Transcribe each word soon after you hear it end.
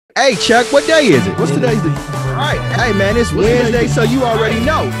Hey, Chuck, what day is it? What's today's day? All right. Hey, man, it's Wednesday, so you already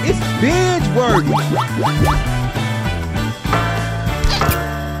know. It's binge-worthy.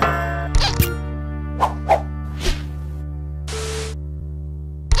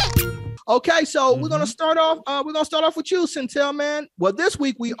 Okay, so we're gonna start off. With you, Syntell, man. Well, this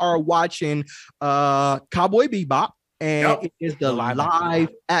week we are watching Cowboy Bebop, and it is the live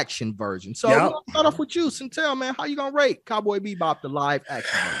action version. So we're gonna start off with you, Syntell, man. How you gonna rate Cowboy Bebop, the live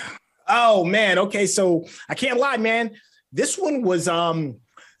action version? Oh man, okay, so I can't lie, man. This one was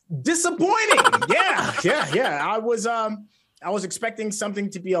disappointing. Yeah. I was expecting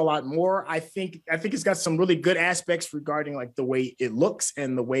something to be a lot more. I think it's got some really good aspects regarding like the way it looks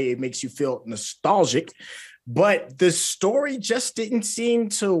and the way it makes you feel nostalgic, but the story just didn't seem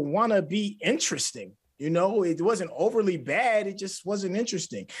to want to be interesting. You know, it wasn't overly bad. It just wasn't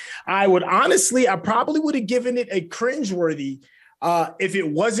interesting. I probably would have given it a cringeworthy if it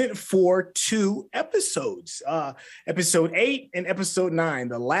wasn't for 2 episodes, episode 8 and episode 9.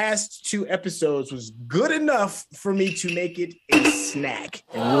 The last 2 episodes was good enough for me to make it a snack.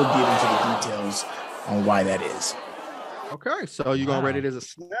 And we'll get into the details on why that is. Okay, so you're going to rate it as a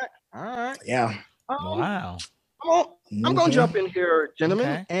snack? All right. Yeah. Wow. I'm going to jump in here,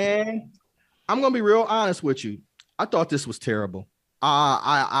 gentlemen, and I'm going to be real honest with you. I thought this was terrible.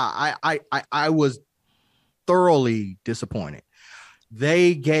 I was thoroughly disappointed.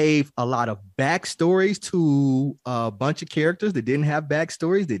 They gave a lot of backstories to a bunch of characters that didn't have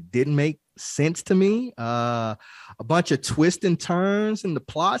backstories, that didn't make sense to me. A bunch of twists and turns in the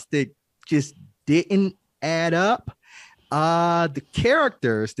plots that just didn't add up. The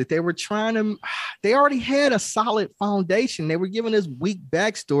characters that they were they already had a solid foundation. They were giving us weak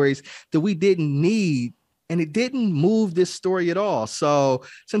backstories that we didn't need, and it didn't move this story at all. So,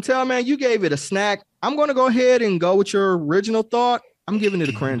 Syntell, man, you gave it a snack. I'm going to go ahead and go with your original thought. I'm giving it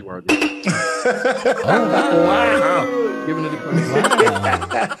a cringeworthy. Wow. Giving it a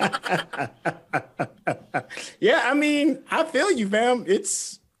cringeworthy. Yeah, I mean, I feel you, fam.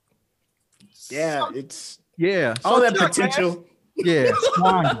 It's all that Chuck, potential. Man. Yeah.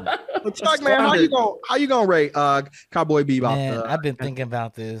 Well, Chuck, man, how you gonna rate Cowboy Bebop? Man, I've been thinking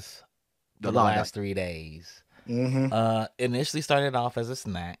about this for the last 3 days. Initially started off as a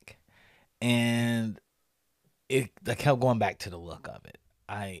snack, and I kept going back to the look of it.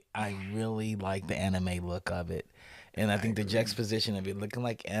 I really like the anime look of it. And I think the juxtaposition of it looking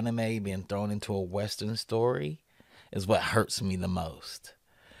like anime being thrown into a Western story is what hurts me the most.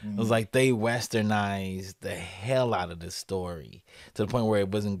 It was like they westernized the hell out of this story to the point where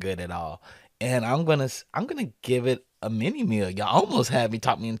it wasn't good at all. And I'm gonna give it a mini meal. Y'all almost had me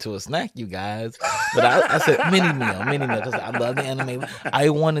talk me into a snack, you guys. But I said mini meal, because I love the anime. I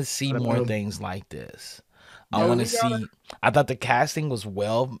want to see more things like this. I want to see. I thought the casting was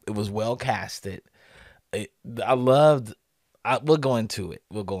well casted. We'll go into it.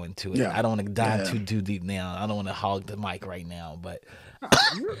 Yeah. I don't want to dive too deep now. I don't want to hog the mic right now, but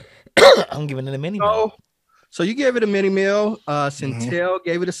I'm giving it a mini meal. So you gave it a mini meal. Syntell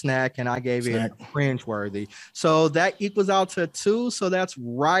gave it a snack, and I gave it cringeworthy. So that equals out to 2. So that's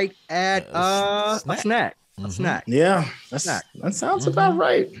right at a snack. A snack. Yeah, that sounds about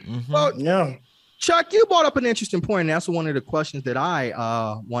right. Well, yeah. Chuck, you brought up an interesting point, and that's one of the questions that I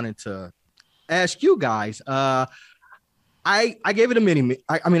wanted to ask you guys. I gave it a mini.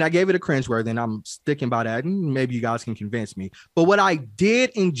 I gave it a cringeworthy, and I'm sticking by that. And maybe you guys can convince me. But what I did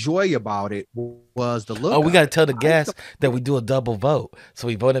enjoy about it was the look. Oh, we got to tell the guests that we do a double vote, so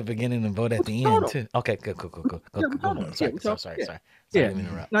we vote at the beginning and vote at the end too. Okay, cool. Sorry.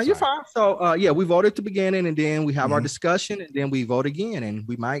 No, you're fine. So, we voted at the beginning, and then we have our discussion, and then we vote again, and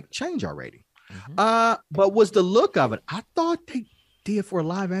we might change our rating. But was the look of it? I thought they did for a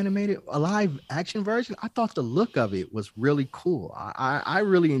live action version. I thought the look of it was really cool. I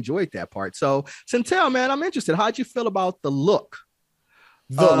really enjoyed that part. So, Syntell, man, I'm interested. How'd you feel about the look?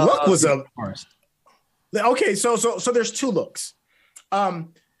 The look was okay. So there's 2 looks.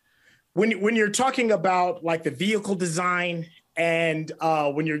 When you're talking about like the vehicle design and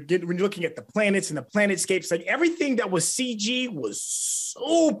when you're looking at the planets and the planetscapes, like everything that was CG was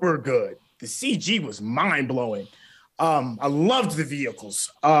super good. The CG was mind blowing. I loved the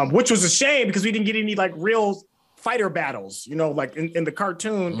vehicles, which was a shame because we didn't get any like real fighter battles, you know, like in the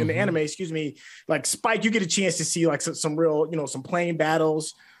cartoon, in the anime, like Spike, you get a chance to see like some real, some plane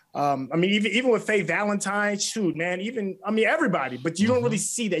battles. I mean, even with Faye Valentine, shoot, man, everybody, but you don't really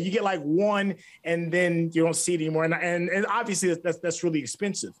see that. You get like one and then you don't see it anymore. And obviously that's really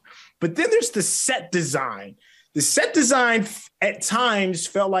expensive. But then there's the set design. The set design at times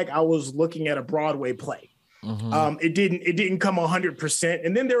felt like I was looking at a Broadway play. It didn't come 100%.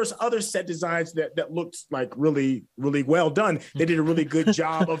 And then there was other set designs that looked like really, really well done. They did a really good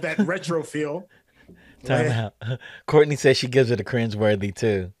job of that retro feel. Time out. Courtney says she gives it a cringeworthy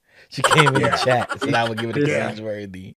too. She came in the chat, so I would give it a cringeworthy.